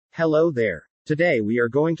Hello there. Today we are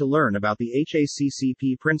going to learn about the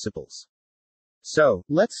HACCP principles. So,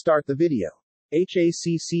 let's start the video.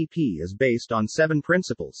 HACCP is based on 7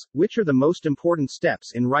 principles, which are the most important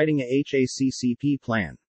steps in writing a HACCP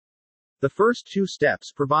plan. The first 2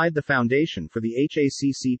 steps provide the foundation for the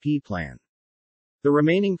HACCP plan. The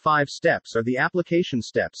remaining 5 steps are the application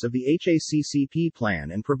steps of the HACCP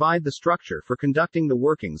plan and provide the structure for conducting the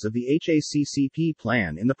workings of the HACCP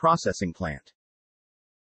plan in the processing plant.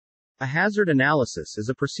 A hazard analysis is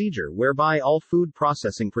a procedure whereby all food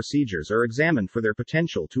processing procedures are examined for their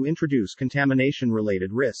potential to introduce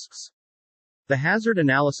contamination-related risks. The hazard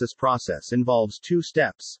analysis process involves 2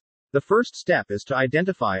 steps. The first step is to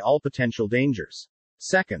identify all potential dangers.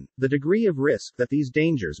 Second, the degree of risk that these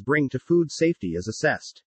dangers bring to food safety is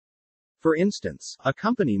assessed. For instance, a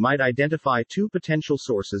company might identify 2 potential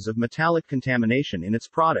sources of metallic contamination in its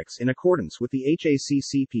products in accordance with the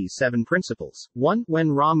HACCP 7 principles. 1.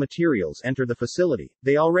 When raw materials enter the facility,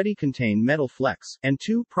 they already contain metal flecks, and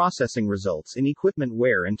 2. Processing results in equipment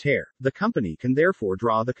wear and tear. The company can therefore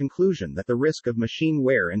draw the conclusion that the risk of machine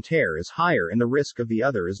wear and tear is higher and the risk of the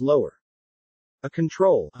other is lower. A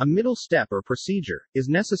control, a middle step or procedure, is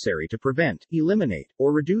necessary to prevent, eliminate,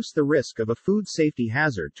 or reduce the risk of a food safety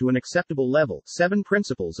hazard to an acceptable level. 7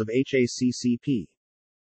 principles of HACCP.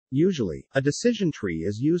 Usually, a decision tree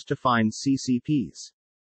is used to find CCPs.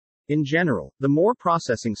 In general, the more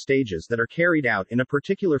processing stages that are carried out in a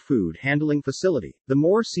particular food handling facility, the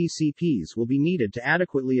more CCPs will be needed to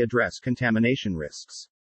adequately address contamination risks.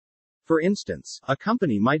 For instance, a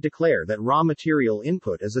company might declare that raw material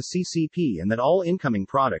input is a CCP and that all incoming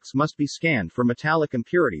products must be scanned for metallic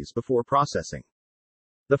impurities before processing.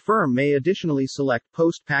 The firm may additionally select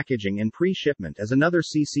post-packaging and pre-shipment as another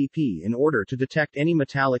CCP in order to detect any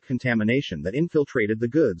metallic contamination that infiltrated the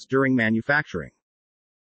goods during manufacturing.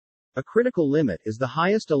 A critical limit is the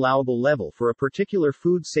highest allowable level for a particular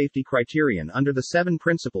food safety criterion under the 7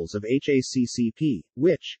 principles of HACCP,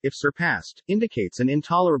 which, if surpassed, indicates an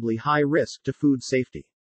intolerably high risk to food safety.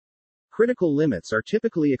 Critical limits are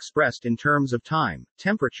typically expressed in terms of time,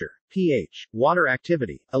 temperature, pH, water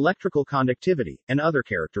activity, electrical conductivity, and other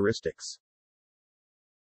characteristics.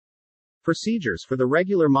 Procedures for the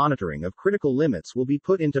regular monitoring of critical limits will be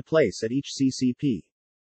put into place at each CCP.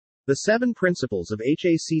 The 7 principles of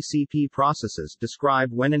HACCP processes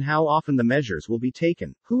describe when and how often the measures will be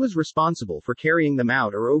taken, who is responsible for carrying them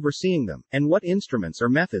out or overseeing them, and what instruments or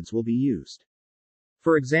methods will be used.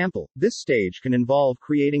 For example, this stage can involve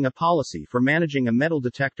creating a policy for managing a metal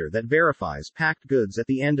detector that verifies packed goods at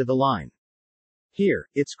the end of the line. Here,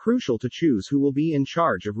 it's crucial to choose who will be in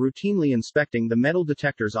charge of routinely inspecting the metal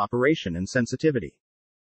detector's operation and sensitivity.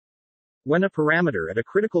 When a parameter at a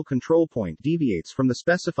critical control point deviates from the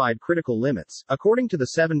specified critical limits, according to the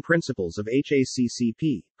 7 principles of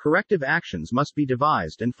HACCP, corrective actions must be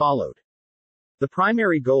devised and followed. The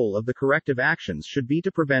primary goal of the corrective actions should be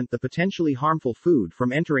to prevent the potentially harmful food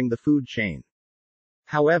from entering the food chain.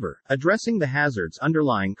 However, addressing the hazard's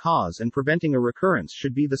underlying cause and preventing a recurrence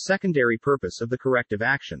should be the secondary purpose of the corrective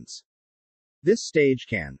actions. This stage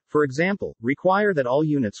can, for example, require that all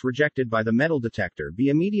units rejected by the metal detector be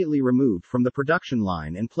immediately removed from the production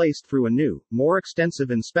line and placed through a new, more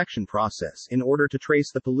extensive inspection process in order to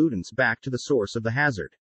trace the pollutants back to the source of the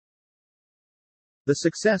hazard. The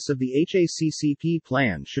success of the HACCP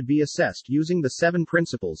plan should be assessed using the 7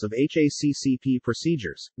 principles of HACCP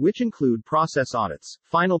procedures, which include process audits,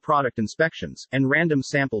 final product inspections, and random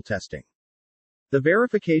sample testing. The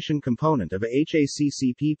verification component of a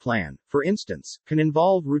HACCP plan, for instance, can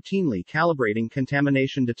involve routinely calibrating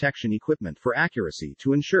contamination detection equipment for accuracy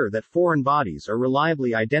to ensure that foreign bodies are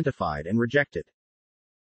reliably identified and rejected.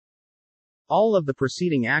 All of the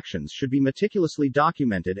preceding actions should be meticulously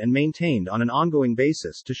documented and maintained on an ongoing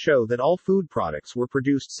basis to show that all food products were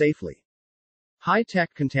produced safely.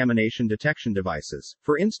 High-tech contamination detection devices,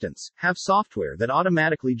 for instance, have software that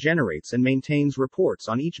automatically generates and maintains reports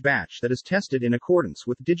on each batch that is tested in accordance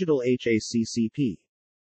with digital HACCP.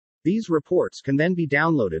 These reports can then be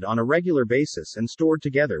downloaded on a regular basis and stored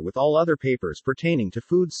together with all other papers pertaining to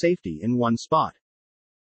food safety in one spot.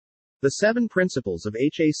 The 7 principles of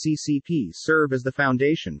HACCP serve as the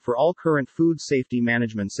foundation for all current food safety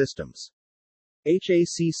management systems.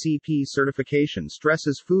 HACCP certification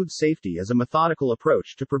stresses food safety as a methodical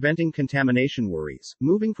approach to preventing contamination worries,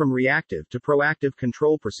 moving from reactive to proactive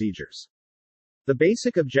control procedures. The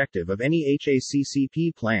basic objective of any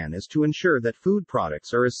HACCP plan is to ensure that food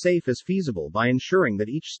products are as safe as feasible by ensuring that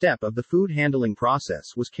each step of the food handling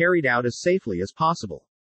process was carried out as safely as possible.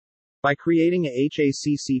 By creating a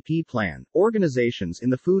HACCP plan, organizations in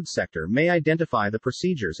the food sector may identify the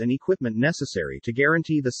procedures and equipment necessary to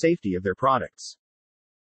guarantee the safety of their products.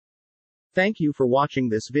 Thank you for watching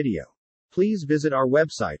this video. Please visit our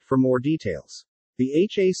website for more details. The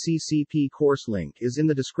HACCP course link is in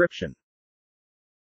the description.